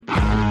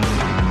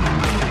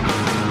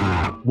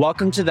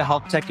Welcome to the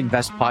Health Tech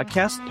Invest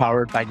podcast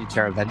powered by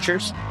Neil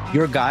Ventures,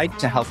 your guide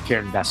to healthcare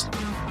investing.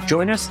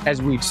 Join us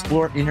as we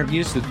explore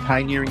interviews with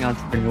pioneering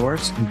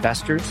entrepreneurs,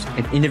 investors,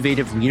 and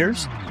innovative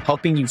leaders,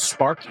 helping you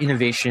spark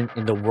innovation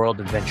in the world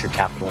of venture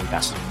capital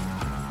investing.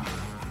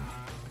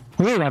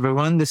 Hello,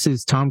 everyone. This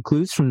is Tom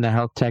Cluse from the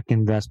Health Tech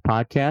Invest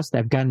podcast.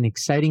 I've got an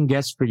exciting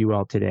guest for you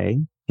all today.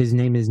 His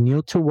name is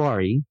Neil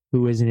Tawari,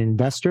 who is an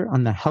investor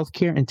on the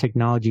healthcare and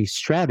technology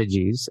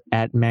strategies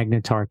at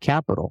Magnetar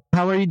Capital.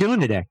 How are you doing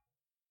today?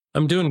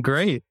 I'm doing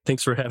great.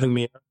 Thanks for having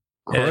me.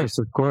 Of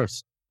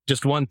course.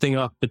 Just one thing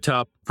off the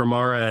top from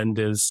our end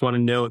is want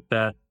to note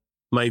that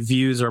my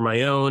views are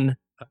my own,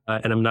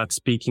 and I'm not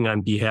speaking on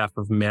behalf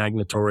of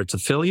Magnetar or its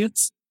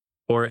affiliates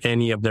or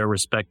any of their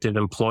respective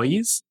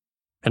employees.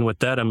 And with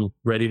that, I'm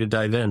ready to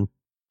dive in.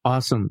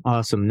 Awesome.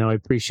 No, I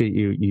appreciate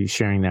you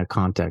sharing that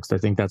context. I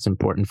think that's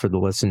important for the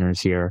listeners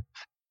here.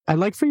 I'd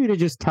like for you to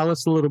just tell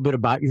us a little bit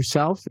about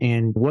yourself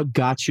and what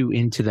got you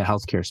into the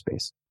healthcare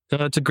space.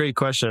 That's a great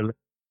question.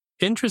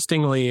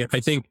 Interestingly, I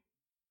think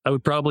I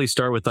would probably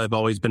start with I've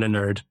always been a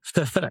nerd.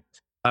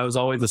 I was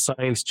always a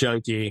science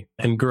junkie,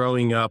 and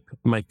growing up,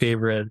 my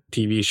favorite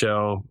TV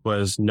show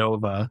was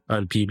Nova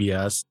on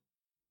PBS.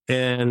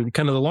 And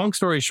kind of the long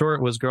story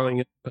short was growing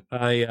up,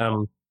 I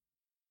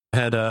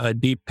had a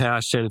deep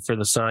passion for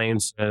the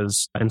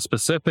sciences. And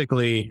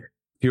specifically,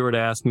 if you were to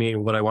ask me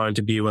what I wanted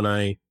to be when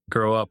I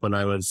grow up, when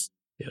I was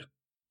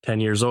 10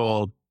 years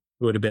old,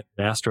 it would have been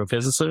an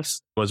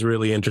astrophysicist. Was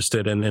really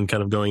interested in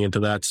kind of going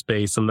into that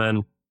space. And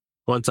then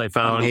once I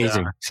found,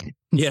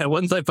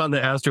 once I found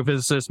that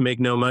astrophysicists make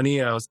no money,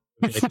 I was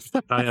like,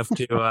 I have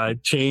to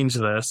change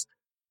this.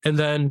 And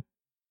then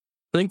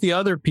I think the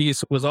other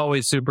piece was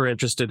always super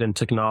interested in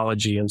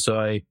technology. And so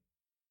I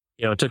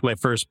took my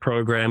first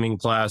programming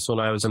class when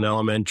I was in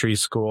elementary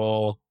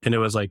school. And it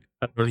was like,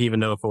 I don't even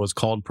know if it was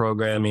called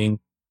programming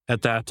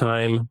at that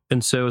time.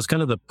 And so it was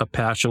kind of a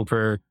passion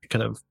for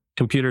kind of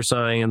computer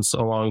science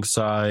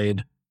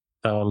alongside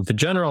the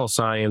general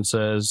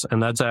sciences.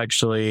 And that's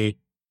actually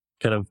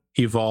kind of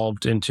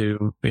evolved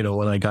into,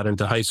 when I got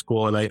into high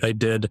school and I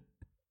did,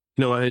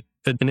 an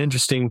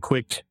interesting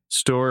quick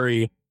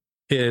story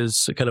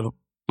is kind of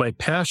my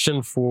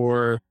passion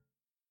for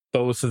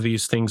both of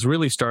these things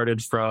really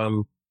started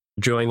from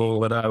joining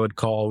what I would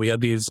call, we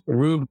had these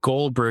Rube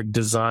Goldberg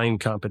design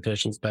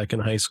competitions back in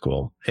high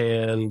school.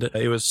 And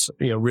it was,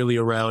 really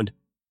around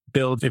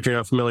if you're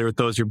not familiar with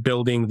those, you're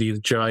building these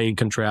giant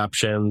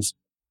contraptions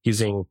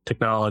using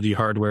technology,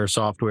 hardware,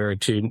 software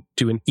to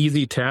do an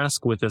easy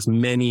task with as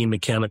many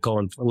mechanical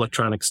and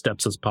electronic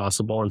steps as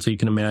possible. And so you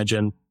can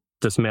imagine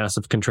this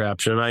massive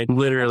contraption. I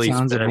literally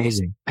spent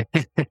amazing.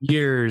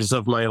 years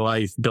of my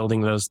life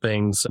building those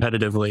things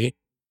repetitively.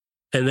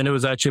 And then it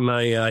was actually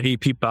my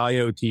AP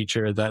bio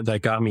teacher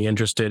that got me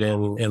interested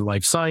in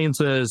life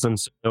sciences. And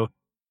so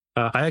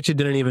I actually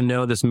didn't even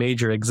know this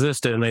major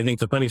existed. And I think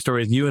the funny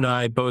story is you and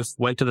I both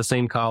went to the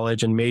same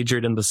college and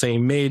majored in the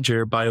same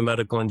major,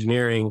 biomedical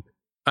engineering.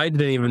 I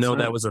didn't even know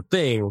that was a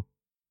thing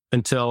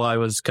until I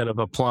was kind of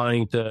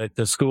applying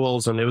to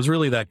schools. And it was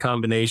really that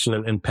combination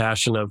and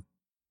passion of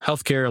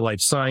healthcare,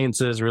 life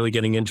sciences, really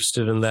getting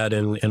interested in that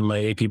in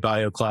my AP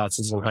bio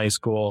classes in high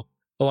school,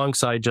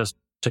 alongside just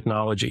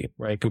technology,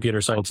 right?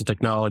 Computer science and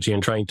technology,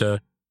 and trying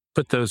to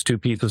put those two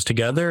pieces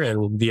together.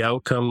 And the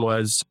outcome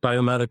was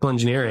biomedical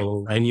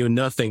engineering. I knew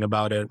nothing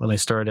about it when I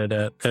started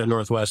at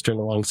Northwestern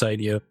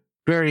alongside you.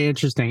 Very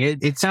interesting.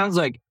 It sounds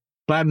like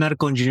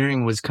biomedical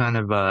engineering was kind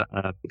of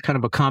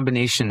a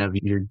combination of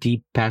your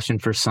deep passion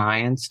for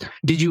science.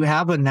 Did you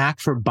have a knack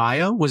for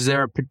bio? Was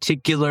there a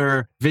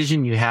particular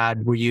vision you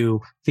had? Were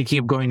you thinking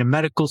of going to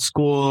medical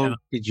school? Yeah.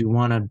 Did you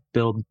want to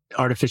build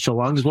artificial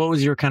lungs? What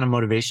was your kind of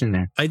motivation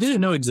there? I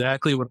didn't know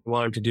exactly what I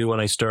wanted to do when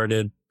I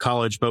started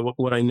college, but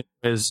what I knew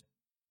is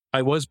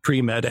I was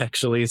pre-med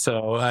actually.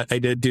 So I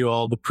did do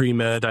all the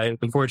pre-med.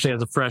 Unfortunately,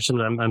 as a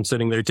freshman, I'm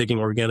sitting there taking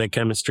organic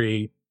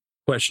chemistry,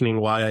 questioning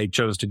why I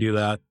chose to do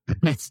that.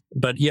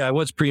 But yeah, I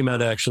was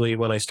pre-med actually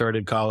when I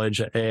started college.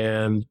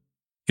 And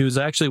it was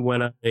actually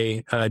when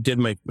I did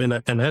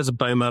and as a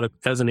biomedical,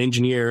 as an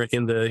engineer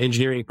in the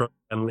engineering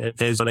program,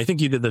 and I think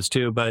you did this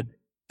too, but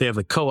they have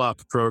the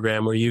co-op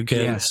program where you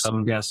can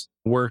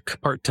work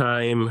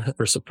part-time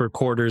for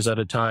quarters at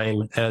a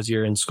time as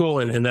you're in school.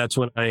 And that's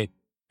when I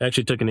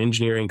actually took an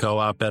engineering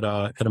co-op at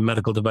a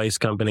medical device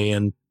company.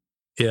 And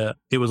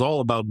it was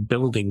all about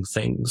building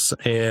things.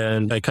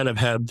 And I kind of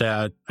had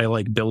that I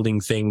like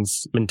building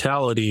things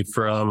mentality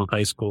from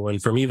high school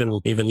and from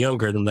even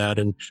younger than that.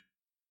 And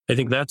I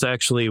think that's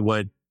actually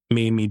what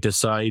made me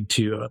decide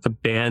to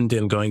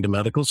abandon going to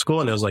medical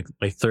school. And it was like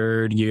my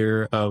third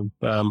year of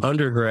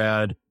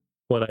undergrad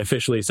when I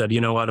officially said, you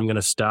know what, I'm going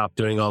to stop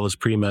doing all this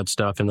pre-med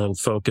stuff and then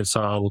focus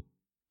on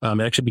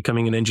actually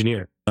becoming an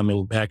engineer.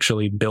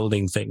 Actually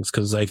building things,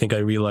 because I think I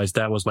realized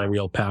that was my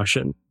real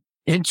passion.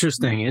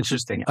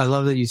 Interesting. I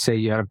love that you say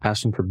you had a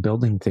passion for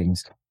building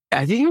things.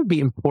 I think it would be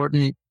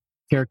important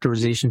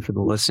characterization for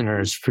the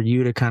listeners for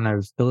you to kind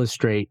of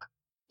illustrate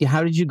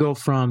how did you go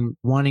from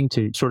wanting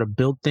to sort of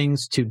build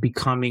things to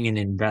becoming an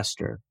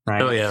investor,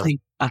 right? Oh, yeah.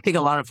 I think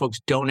a lot of folks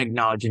don't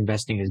acknowledge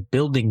investing as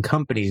building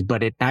companies,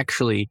 but it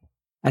actually,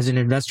 as an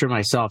investor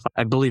myself,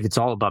 I believe it's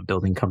all about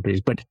building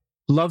companies, but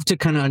love to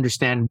kind of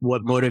understand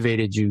what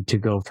motivated you to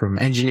go from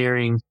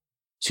engineering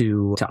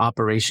to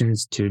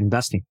operations to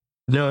investing.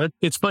 No,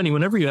 it's funny.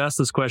 Whenever you ask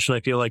this question,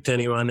 I feel like to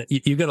anyone,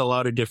 you get a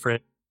lot of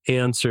different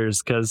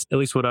answers, because at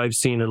least what I've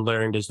seen and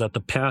learned is that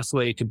the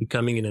pathway to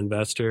becoming an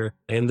investor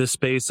in this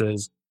space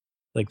is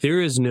like,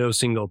 there is no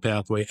single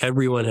pathway.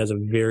 Everyone has a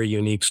very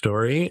unique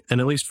story.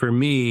 And at least for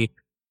me,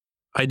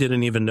 I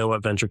didn't even know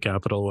what venture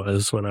capital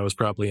was when I was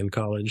probably in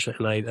college.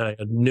 And I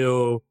had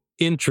no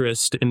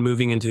interest in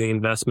moving into the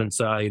investment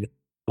side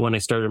when I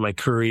started my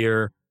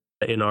career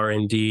in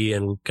R&D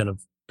and kind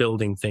of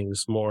building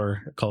things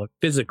more, call it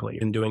physically,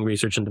 and doing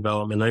research and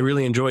development. I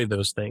really enjoyed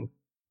those things.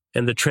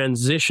 And the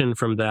transition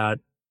from that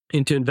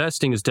into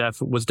investing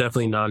was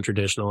definitely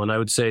non-traditional. And I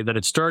would say that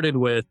it started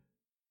with,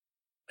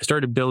 I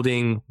started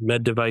building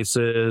med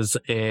devices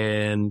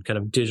and kind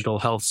of digital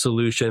health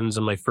solutions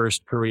in my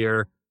first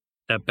career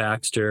at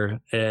Baxter.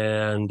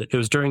 And it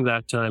was during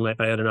that time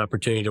I had an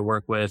opportunity to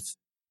work with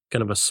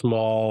kind of a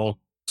small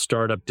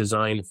startup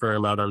design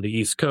firm out on the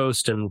East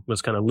Coast, and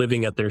was kind of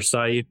living at their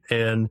site.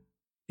 And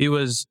I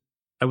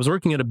was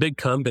working at a big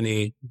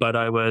company, but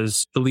I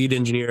was the lead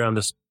engineer on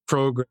this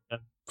program,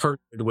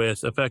 partnered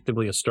with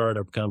effectively a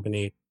startup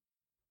company.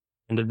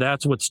 And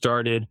that's what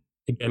started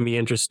to get me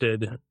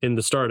interested in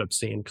the startup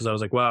scene, because I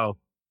was like, wow,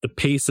 the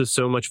pace is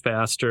so much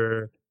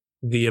faster.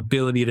 The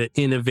ability to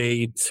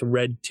innovate,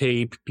 red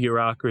tape,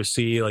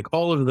 bureaucracy, like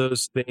all of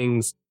those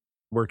things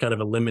were kind of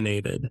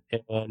eliminated.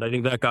 And I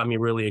think that got me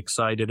really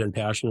excited and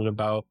passionate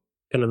about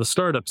kind of the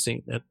startup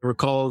scene. And I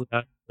recall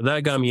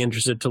that got me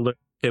interested to learn,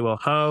 okay, well,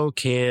 how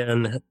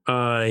can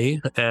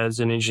I, as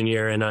an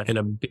engineer in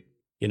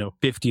a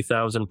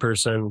 50,000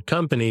 person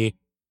company,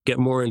 get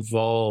more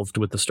involved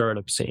with the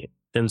startup scene?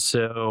 And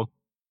so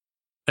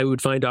I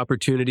would find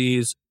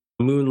opportunities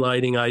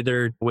moonlighting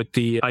either with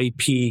the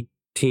IP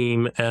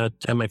team at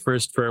my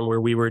first firm, where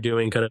we were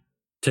doing kind of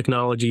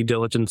technology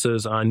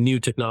diligences on new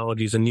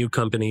technologies and new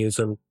companies,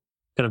 and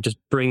kind of just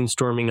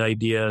brainstorming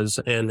ideas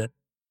and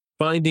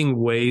finding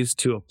ways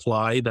to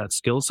apply that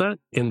skill set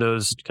in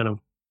those kind of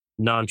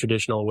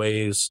non-traditional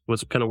ways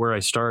was kind of where I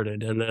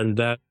started. And then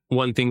that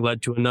one thing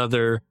led to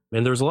another.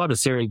 And there was a lot of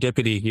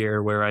serendipity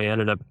here, where I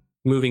ended up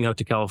moving out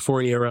to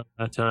California around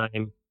that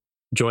time,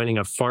 joining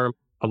a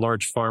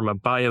large pharma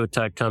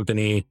biotech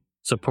company,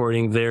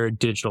 supporting their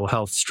digital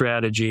health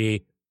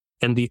strategy.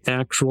 And the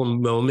actual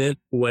moment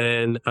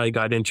when I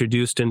got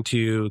introduced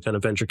into kind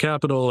of venture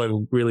capital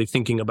and really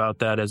thinking about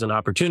that as an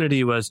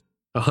opportunity was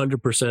 100%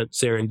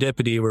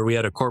 serendipity, where we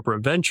had a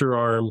corporate venture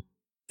arm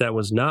that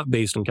was not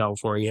based in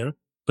California,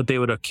 but they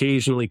would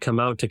occasionally come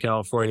out to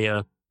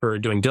California for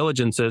doing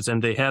diligences,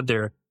 and they had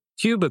their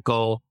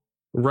cubicle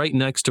right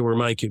next to where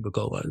my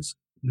cubicle was.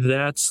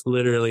 That's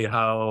literally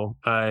how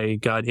I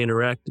got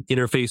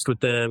interfaced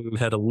with them,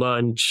 had a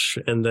lunch,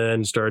 and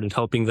then started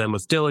helping them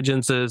with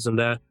diligences. And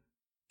that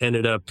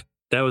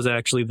was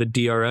actually the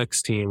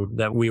DRX team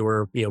that we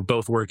were,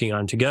 both working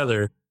on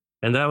together.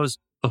 And that was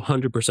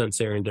 100%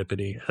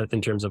 serendipity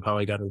in terms of how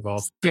I got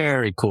involved.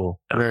 Very cool.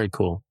 Very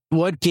cool.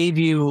 What gave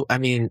you,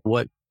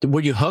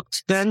 were you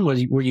hooked then? Were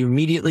you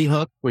immediately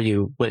hooked?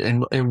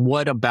 And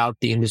what about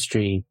the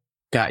industry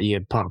got you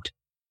pumped?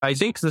 I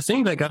think the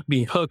thing that got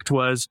me hooked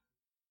was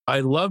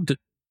I loved it.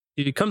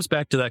 It comes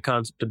back to that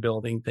concept of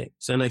building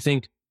things. And I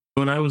think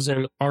when I was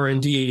in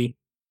R&D,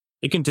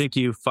 it can take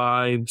you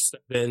 5,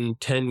 7,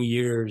 10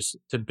 years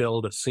to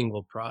build a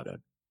single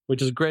product,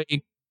 which is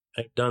great.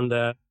 I've done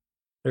that.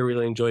 I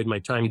really enjoyed my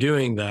time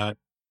doing that.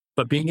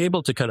 But being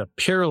able to kind of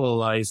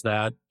parallelize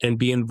that and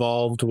be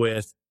involved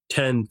with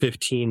 10,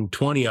 15,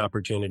 20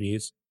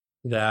 opportunities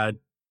that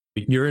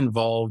you're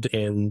involved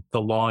in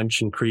the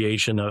launch and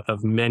creation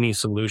of many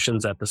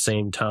solutions at the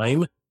same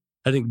time,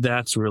 I think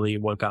that's really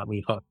what got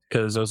me hooked,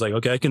 because I was like,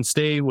 okay, I can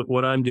stay with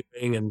what I'm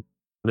doing and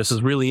this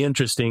is really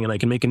interesting and I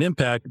can make an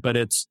impact, but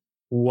it's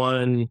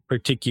one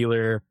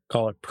particular,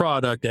 call it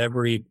product,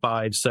 every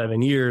 5,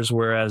 7 years,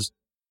 whereas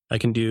I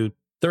can do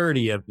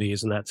 30 of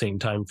these in that same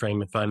time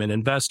frame if I'm an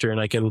investor, and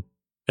I can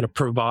kind of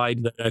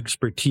provide the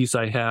expertise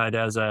I had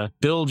as a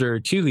builder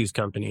to these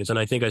companies. And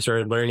I think I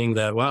started learning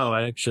that,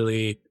 wow,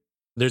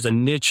 there's a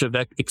niche of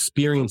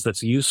experience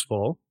that's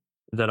useful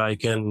that I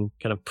can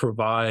kind of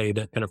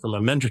provide kind of from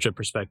a mentorship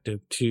perspective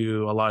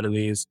to a lot of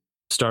these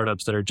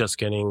startups that are just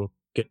getting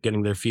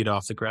their feet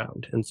off the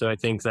ground. And so I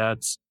think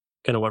that's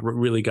kind of what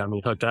really got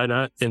me hooked.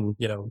 I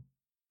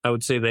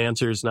would say the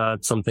answer is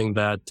not something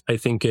that I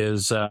think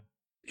is, I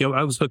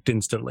was hooked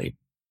instantly,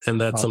 and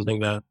that's awesome.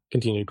 Something that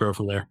continued to grow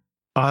from there.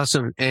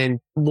 Awesome. And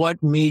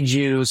what made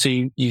you, so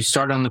you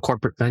started on the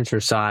corporate venture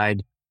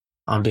side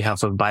on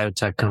behalf of a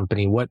biotech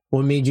company. What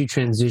made you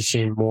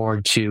transition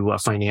more to a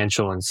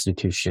financial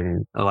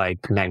institution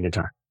like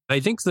Magnetar? I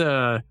think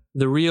the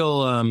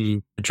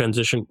real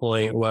transition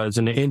point was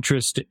an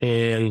interest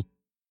in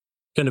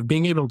kind of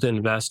being able to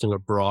invest in a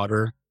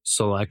broader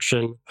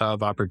selection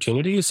of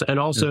opportunities and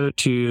also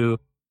to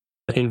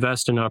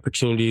invest in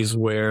opportunities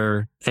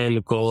where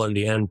end goal and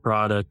the end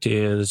product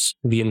is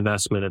the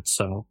investment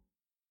itself.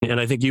 And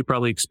I think you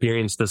probably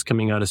experienced this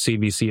coming out of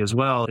CVC as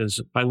well,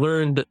 is I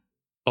learned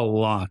a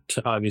lot.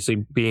 Obviously,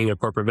 being a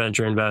corporate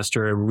venture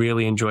investor, I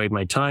really enjoyed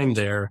my time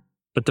there,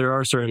 but there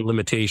are certain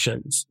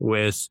limitations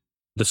with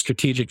the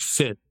strategic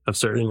fit of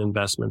certain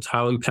investments.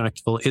 How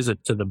impactful is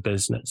it to the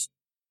business?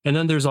 And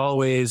then there's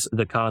always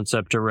the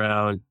concept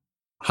around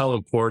how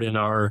important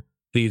are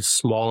these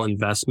small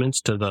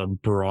investments to the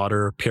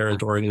broader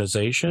parent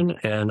organization.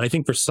 And I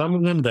think for some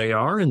of them they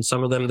are, and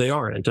some of them they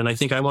aren't. And I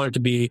think I wanted to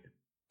be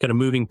kind of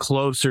moving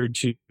closer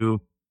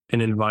to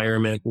an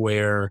environment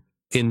where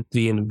in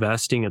the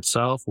investing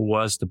itself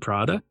was the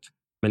product.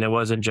 And it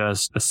wasn't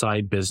just a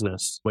side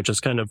business, which is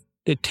kind of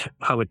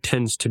how it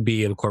tends to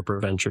be in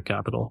corporate venture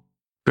capital.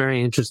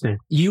 Very interesting.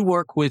 You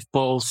work with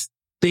both.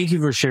 Thank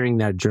you for sharing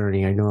that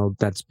journey. I know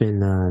that's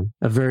been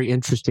a very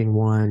interesting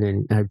one.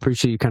 And I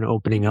appreciate you kind of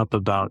opening up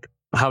about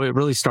how it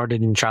really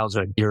started in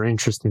childhood, your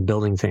interest in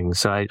building things.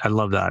 So I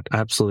love that. I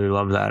absolutely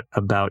love that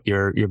about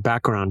your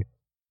background.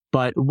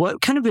 But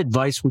what kind of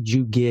advice would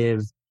you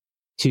give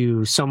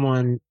to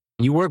someone?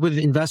 You work with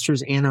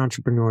investors and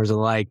entrepreneurs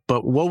alike,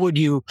 but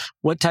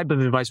what type of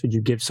advice would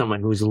you give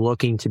someone who's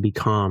looking to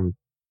become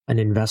an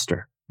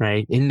investor,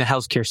 right? In the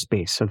healthcare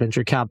space, a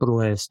venture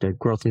capitalist, a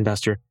growth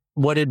investor.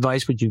 What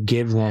advice would you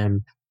give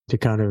them to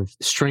kind of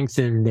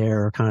strengthen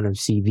their kind of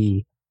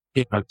CV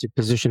to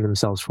position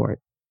themselves for it?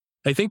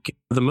 I think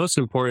the most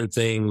important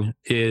thing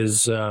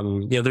is,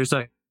 there's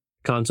that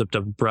concept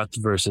of breadth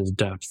versus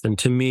depth. And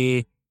to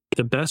me,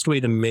 the best way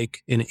to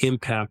make an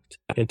impact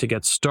and to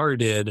get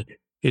started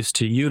is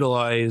to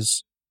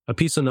utilize a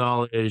piece of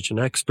knowledge, an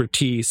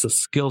expertise, a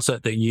skill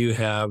set that you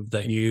have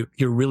that you're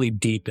really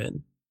deep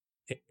in,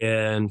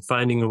 and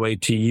finding a way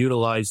to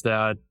utilize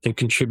that and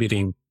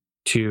contributing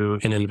to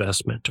an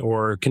investment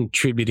or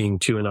contributing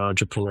to an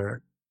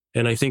entrepreneur.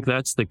 And I think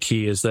that's the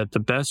key, is that the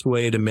best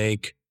way to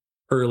make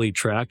early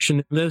traction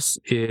in this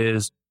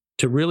is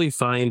to really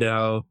find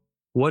out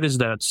what is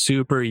that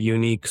super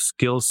unique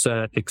skill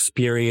set,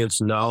 experience,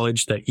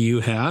 knowledge that you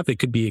have. It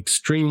could be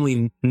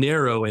extremely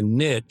narrow and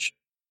niche,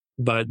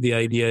 but the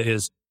idea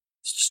is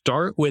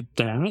start with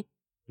that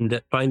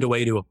and find a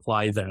way to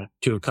apply that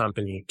to a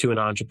company, to an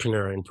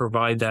entrepreneur, and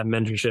provide that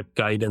mentorship,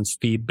 guidance,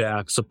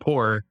 feedback,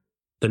 support,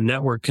 the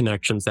network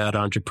connections that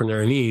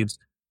entrepreneur needs.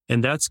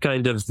 And that's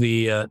kind of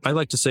I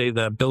like to say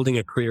that building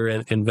a career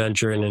in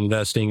venture and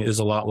investing is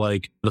a lot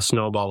like the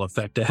snowball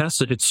effect.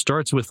 It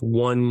starts with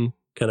one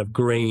kind of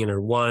grain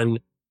or one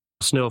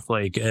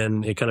snowflake,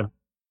 and it kind of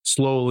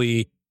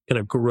slowly kind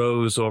of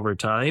grows over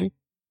time.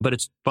 But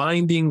it's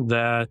finding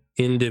that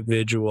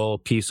individual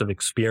piece of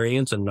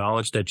experience and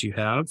knowledge that you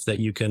have that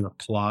you can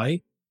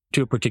apply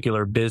to a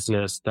particular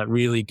business that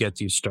really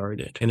gets you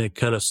started. And it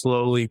kind of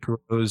slowly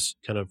grows,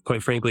 kind of,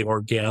 quite frankly,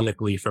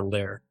 organically from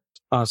there.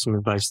 Awesome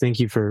advice. Thank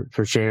you for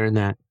sharing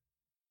that.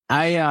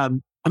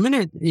 I'm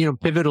going to,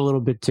 pivot a little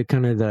bit to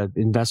kind of the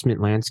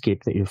investment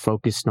landscape that you're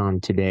focused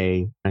on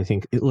today. I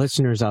think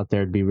listeners out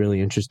there would be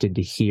really interested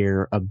to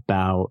hear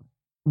about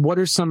what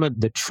are some of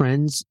the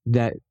trends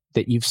that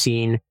you've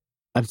seen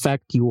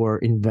affect your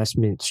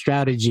investment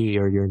strategy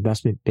or your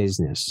investment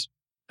business.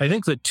 I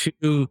think the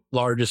two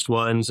largest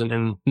ones,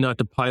 and not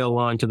to pile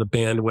on to the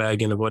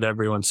bandwagon of what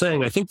everyone's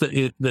saying, I think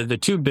that the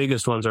two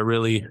biggest ones are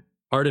really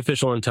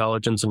artificial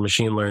intelligence and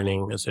machine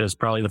learning is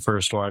probably the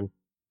first one.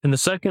 And the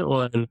second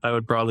one I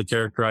would broadly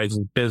characterize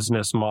as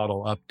business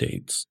model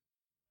updates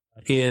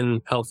in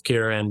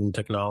healthcare and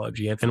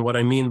technology. And what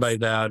I mean by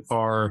that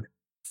are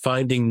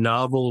finding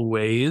novel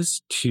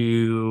ways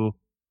to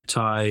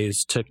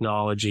ties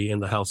technology in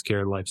the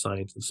healthcare and life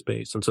sciences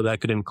space. And so that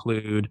could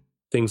include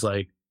things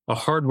like a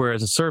hardware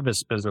as a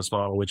service business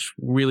model, which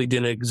really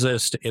didn't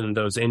exist in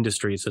those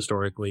industries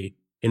historically,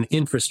 in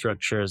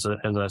infrastructure as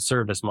a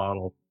service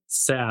model,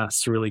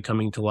 SaaS really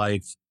coming to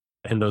life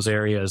in those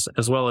areas,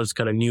 as well as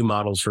kind of new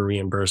models for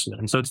reimbursement.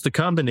 And so it's the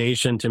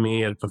combination to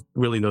me of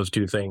really those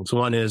two things.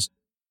 One is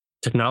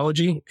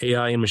technology,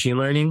 AI and machine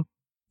learning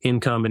in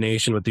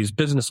combination with these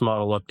business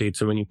model updates.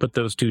 So when you put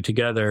those two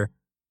together,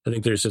 I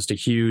think there's just a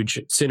huge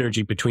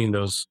synergy between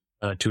those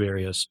two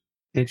areas.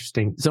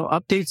 Interesting. So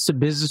updates to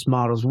business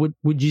models,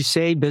 would you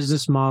say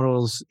business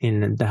models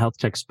in the health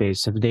tech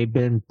space, have they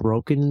been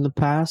broken in the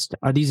past?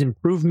 Are these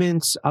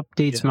improvements,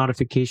 updates,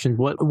 modifications?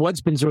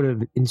 What's been sort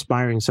of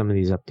inspiring some of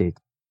these updates?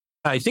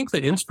 I think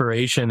the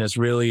inspiration is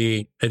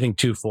really,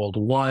 twofold.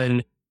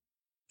 One,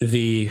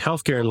 the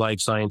healthcare and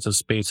life sciences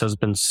space has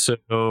been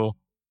so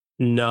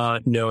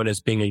not known as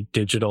being a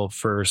digital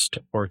first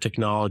or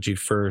technology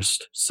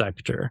first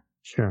sector.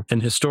 Sure.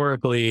 And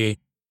historically,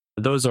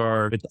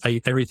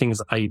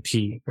 everything's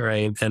IT,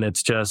 right? And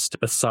it's just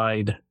a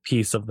side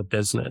piece of the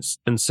business.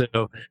 And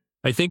so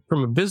I think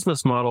from a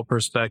business model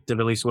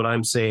perspective, at least what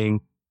I'm saying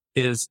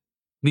is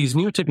these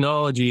new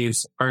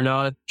technologies are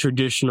not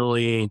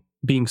traditionally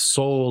being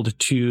sold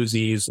to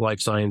these life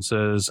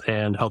sciences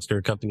and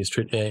healthcare companies.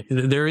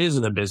 There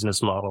isn't a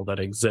business model that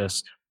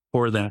exists.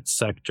 for that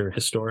sector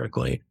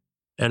historically.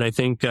 And I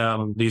think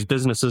these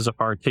businesses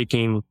are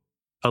taking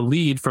a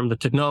lead from the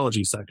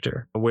technology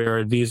sector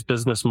where these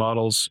business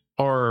models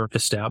are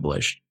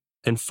established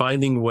and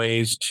finding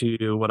ways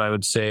to, what I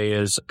would say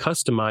is,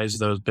 customize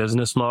those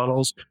business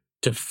models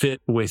to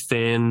fit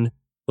within,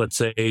 let's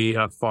say,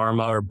 a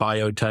pharma or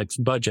biotech's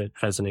budget,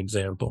 as an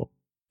example,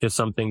 is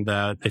something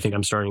that I think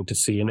I'm starting to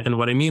see. And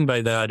what I mean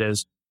by that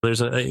is there's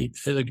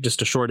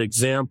just a short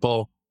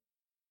example.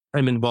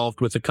 I'm involved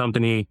with a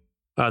company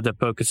that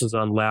focuses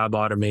on lab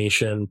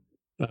automation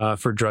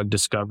for drug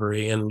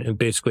discovery and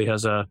basically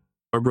has a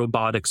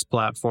robotics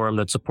platform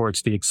that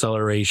supports the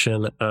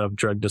acceleration of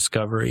drug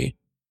discovery.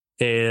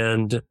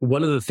 And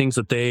one of the things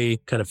that they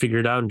kind of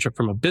figured out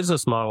from a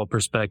business model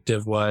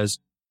perspective was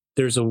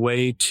there's a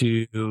way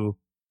to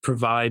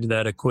provide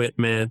that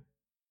equipment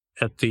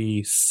at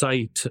the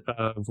site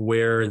of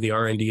where the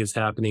R&D is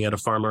happening at a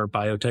pharma or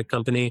biotech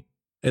company,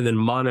 and then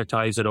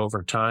monetize it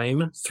over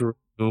time through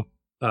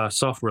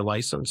software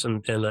license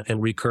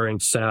and recurring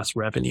SaaS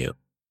revenue.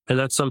 And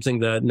that's something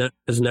that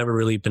has never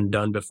really been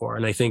done before.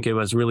 And I think it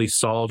was really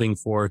solving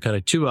for kind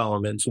of two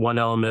elements. One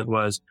element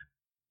was,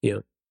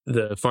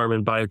 the pharma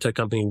and biotech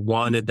company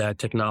wanted that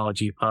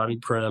technology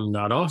on-prem,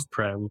 not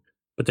off-prem,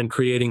 but then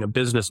creating a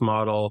business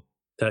model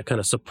that kind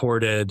of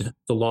supported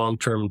the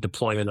long-term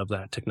deployment of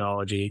that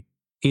technology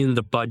in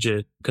the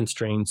budget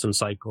constraints and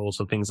cycles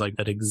of things like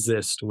that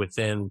exist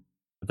within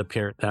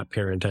that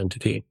parent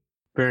entity.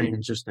 Very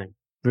interesting.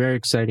 Very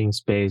exciting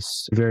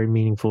space, very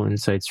meaningful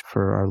insights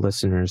for our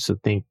listeners. So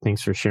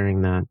thanks for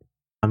sharing that.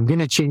 I'm going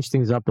to change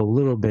things up a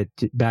little bit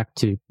back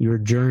to your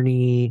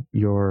journey,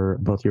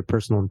 both your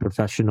personal and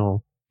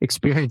professional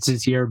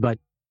experiences here. But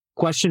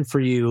question for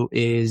you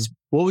is,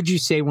 what would you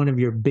say one of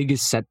your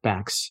biggest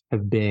setbacks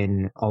have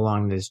been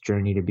along this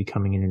journey to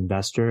becoming an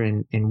investor,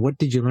 and what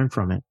did you learn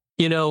from it?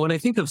 When I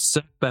think of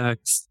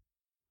setbacks,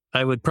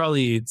 I would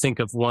probably think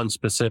of one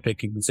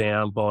specific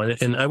example,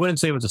 and I wouldn't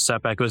say it was a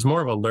setback. It was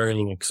more of a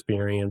learning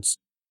experience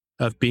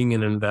of being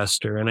an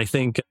investor. And I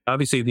think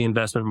obviously the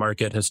investment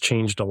market has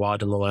changed a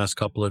lot in the last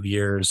couple of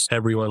years.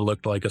 Everyone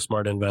looked like a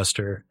smart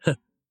investor.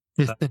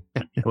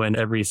 When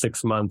every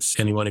 6 months,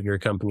 any one of your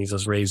companies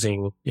is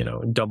raising,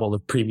 double the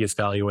previous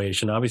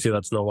valuation. Obviously,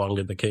 that's no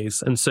longer the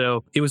case. And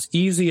so it was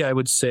easy, I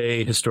would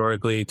say,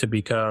 historically, to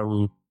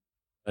become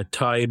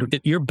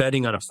you're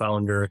betting on a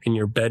founder and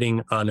you're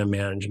betting on a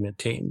management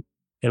team.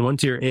 And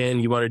once you're in,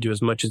 you want to do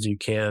as much as you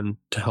can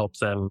to help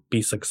them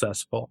be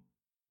successful.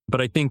 But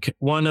I think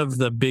one of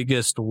the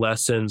biggest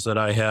lessons that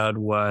I had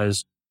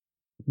was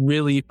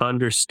really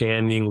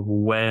understanding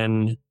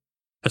when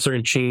a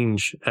certain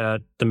change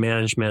at the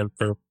management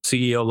or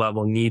CEO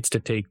level needs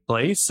to take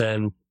place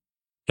and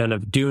kind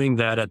of doing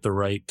that at the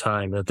right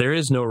time. That there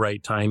is no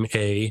right time,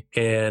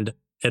 and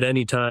at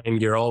any time,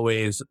 you're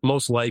always,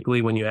 most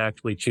likely when you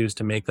actually choose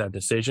to make that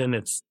decision,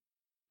 it's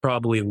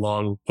probably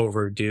long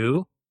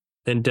overdue,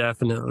 and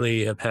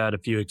definitely have had a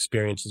few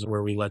experiences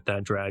where we let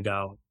that drag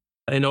out.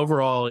 And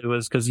overall, it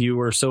was because you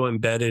were so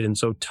embedded and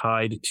so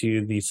tied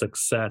to the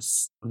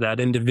success of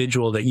that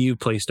individual that you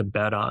placed a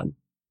bet on.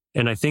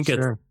 And I think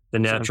it's the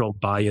natural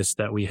bias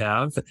that we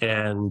have.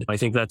 And I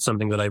think that's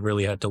something that I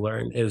really had to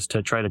learn, is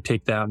to try to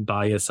take that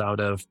bias out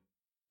of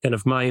kind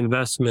of my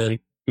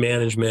investment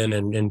management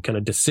and kind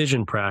of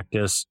decision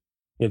practice.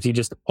 If you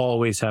just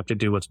always have to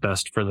do what's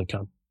best for the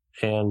company.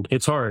 And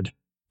it's hard,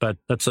 but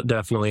that's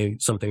definitely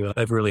something that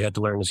I've really had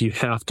to learn, is you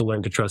have to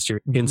learn to trust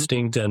your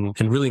instinct and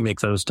really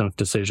make those tough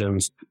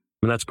decisions.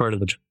 And that's part of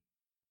the job.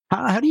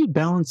 How do you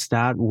balance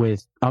that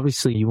with,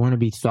 obviously you want to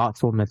be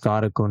thoughtful,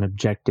 methodical, and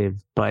objective,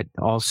 but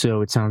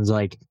also it sounds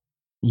like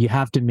you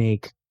have to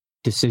make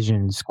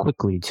decisions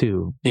quickly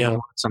too. You don't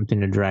want something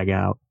to drag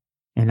out.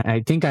 And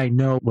I think I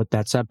know what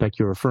that setback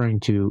you're referring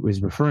to,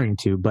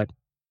 but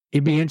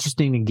it'd be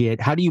interesting to get,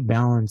 how do you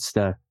balance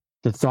the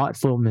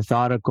thoughtful,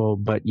 methodical,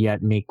 but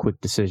yet make quick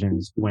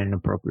decisions when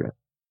appropriate?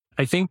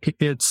 I think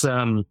it's,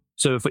 so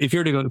if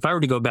I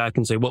were to go back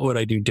and say, what would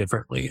I do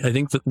differently? I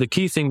think the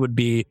key thing would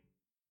be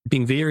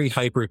being very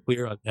hyper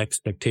clear on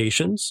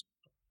expectations,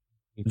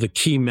 the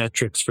key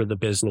metrics for the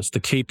business, the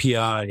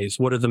KPIs.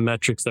 What are the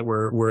metrics that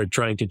we're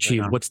trying to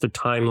achieve? What's the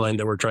timeline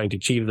that we're trying to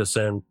achieve this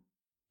in?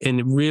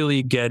 And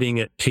really getting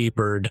it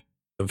papered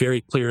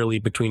very clearly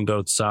between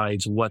both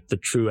sides, what the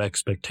true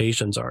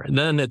expectations are. And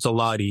then it's a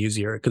lot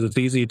easier, because it's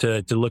easy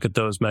to look at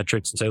those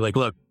metrics and say, like,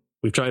 look,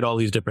 we've tried all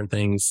these different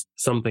things.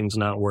 Something's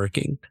not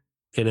working.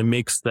 And it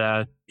makes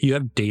that you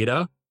have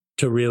data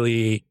to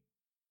really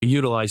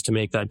utilize to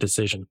make that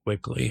decision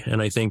quickly.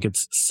 And I think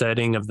it's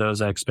setting of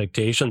those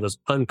expectations, as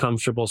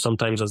uncomfortable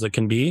sometimes as it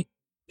can be.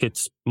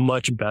 It's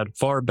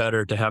far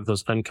better to have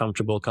those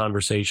uncomfortable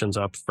conversations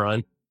up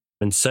front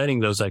and setting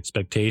those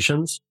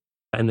expectations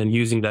and then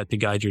using that to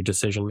guide your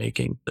decision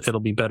making. It'll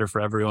be better for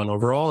everyone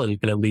overall, and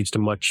it leads to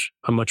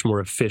a much more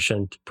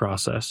efficient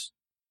process.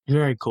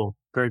 Very cool.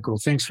 Very cool.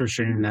 Thanks for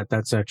sharing that.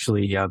 That's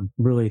actually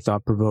really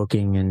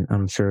thought-provoking, and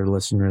I'm sure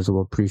listeners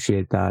will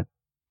appreciate that.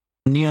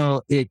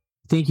 Neil,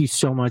 thank you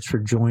so much for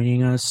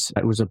joining us.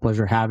 It was a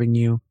pleasure having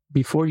you.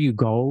 before you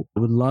go, I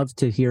would love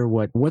to hear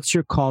what's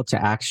your call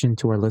to action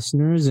to our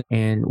listeners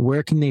and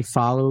where can they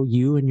follow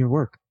you and your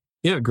work?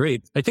 Yeah,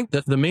 great. I think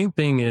that the main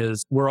thing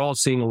is we're all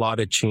seeing a lot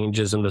of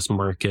changes in this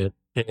market,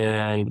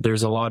 and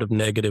there's a lot of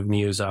negative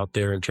news out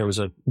there in terms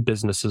of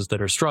businesses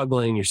that are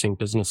struggling. You're seeing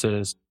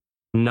businesses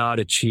not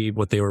achieve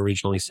what they were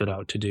originally set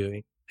out to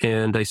do.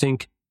 And I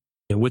think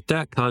with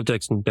that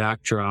context and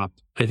backdrop,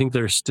 I think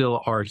there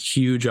still are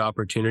huge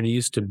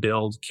opportunities to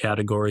build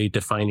category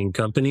defining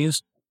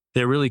companies.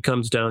 It really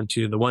comes down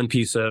to the one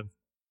piece of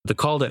the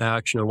call to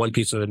action, or one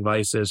piece of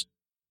advice is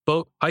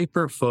both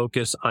hyper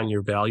focus on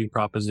your value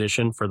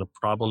proposition for the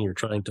problem you're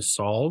trying to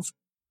solve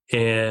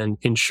and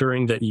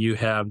ensuring that you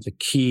have the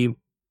key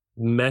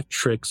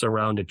metrics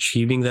around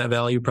achieving that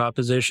value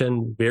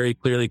proposition very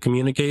clearly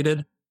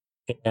communicated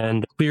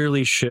and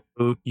clearly show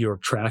your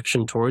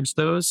traction towards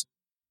those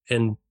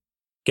and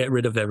get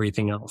rid of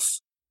everything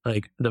else.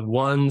 Like the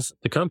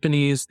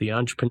companies, the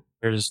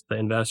entrepreneurs, the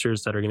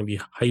investors that are going to be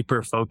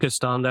hyper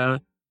focused on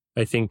that,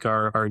 I think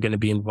are going to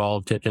be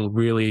involved in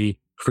really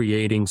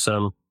creating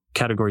some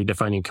category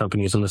defining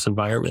companies in this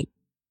environment.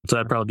 So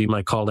that'd probably be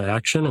my call to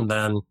action. And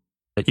then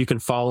you can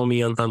follow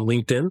me on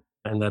LinkedIn,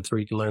 and that's where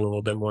you can learn a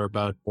little bit more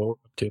about what we're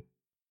up to.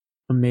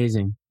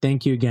 Amazing.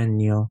 Thank you again,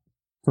 Neil.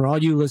 For all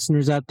you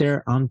listeners out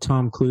there, I'm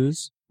Tom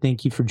Clues.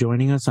 Thank you for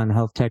joining us on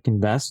Health Tech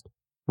Invest,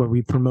 where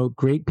we promote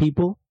great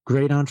people,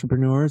 great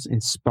entrepreneurs,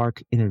 and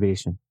spark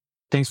innovation.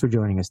 Thanks for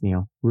joining us,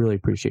 Neil. Really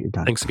appreciate your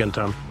time. Thanks again,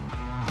 Tom.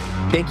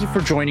 Thank you for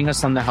joining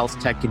us on the Health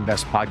Tech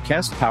Invest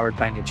podcast, powered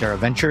by Natera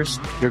Ventures,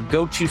 your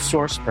go-to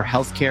source for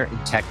healthcare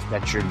and tech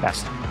venture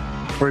investing.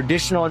 For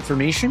additional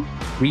information,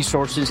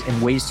 resources,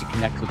 and ways to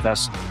connect with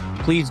us,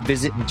 please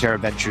visit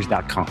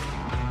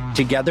NateraVentures.com.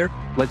 Together,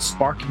 let's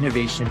spark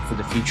innovation for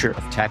the future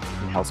of tech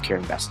and healthcare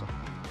investing.